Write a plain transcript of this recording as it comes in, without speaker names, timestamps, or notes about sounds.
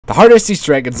The hardest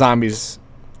Easter egg in Zombies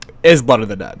is Blood of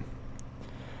the Dead.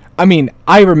 I mean,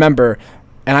 I remember,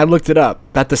 and I looked it up,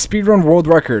 that the speedrun world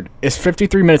record is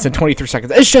 53 minutes and 23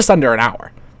 seconds. It's just under an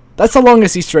hour. That's the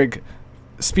longest Easter egg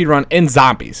speedrun in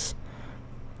Zombies.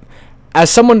 As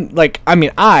someone, like, I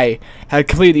mean, I had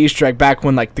completed the Easter egg back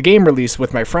when, like, the game released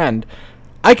with my friend.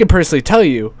 I can personally tell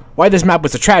you why this map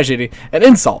was a tragedy, an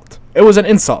insult. It was an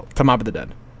insult to Mob of the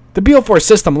Dead. The BO4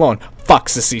 system alone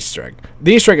fucks this Easter egg.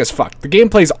 The Easter egg is fucked. The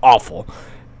gameplay is awful.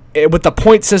 With the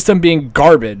point system being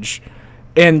garbage.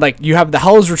 And, like, you have the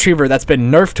Hell's Retriever that's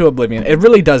been nerfed to oblivion. It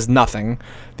really does nothing.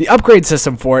 The upgrade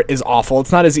system for it is awful.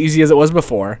 It's not as easy as it was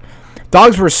before.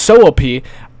 Dogs were so OP.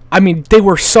 I mean, they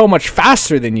were so much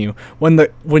faster than you.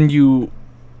 When you,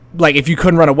 like, if you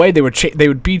couldn't run away, they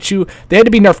would beat you. They had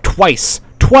to be nerfed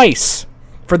twice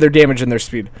for their damage and their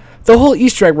speed. The whole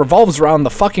Easter egg revolves around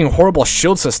the fucking horrible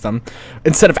shield system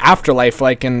instead of Afterlife,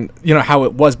 like in, you know, how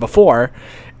it was before.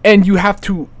 And you have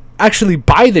to actually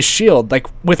buy the shield, like,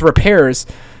 with repairs,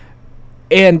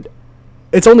 and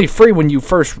it's only free when you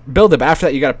first build it, but after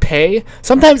that you gotta pay.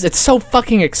 Sometimes it's so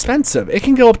fucking expensive. It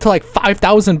can go up to like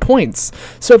 5,000 points.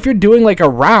 So if you're doing like a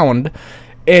round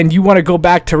and you want to go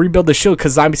back to rebuild the shield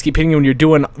because zombies keep hitting you when you're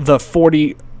doing the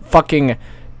 40 fucking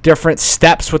different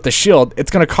steps with the shield, it's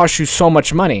gonna cost you so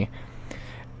much money.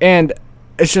 And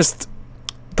it's just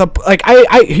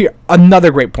here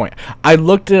another great point. I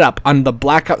looked it up on the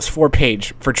Black Ops 4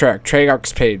 page for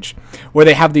Treyarch's page, where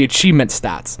they have the achievement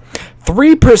stats.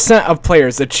 3% of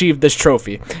players achieved this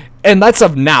trophy, and that's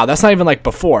of now. That's not even like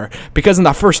before, because in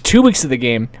the first 2 weeks of the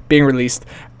game being released,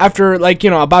 after, like,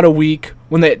 you know, about a week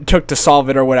when it took to solve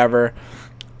it or whatever,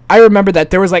 I remember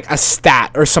that there was like a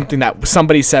stat or something that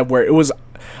somebody said where it was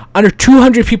under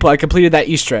 200 people had completed that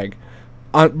Easter egg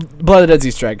on Blood of the Dead's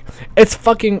Easter egg. It's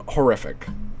fucking horrific.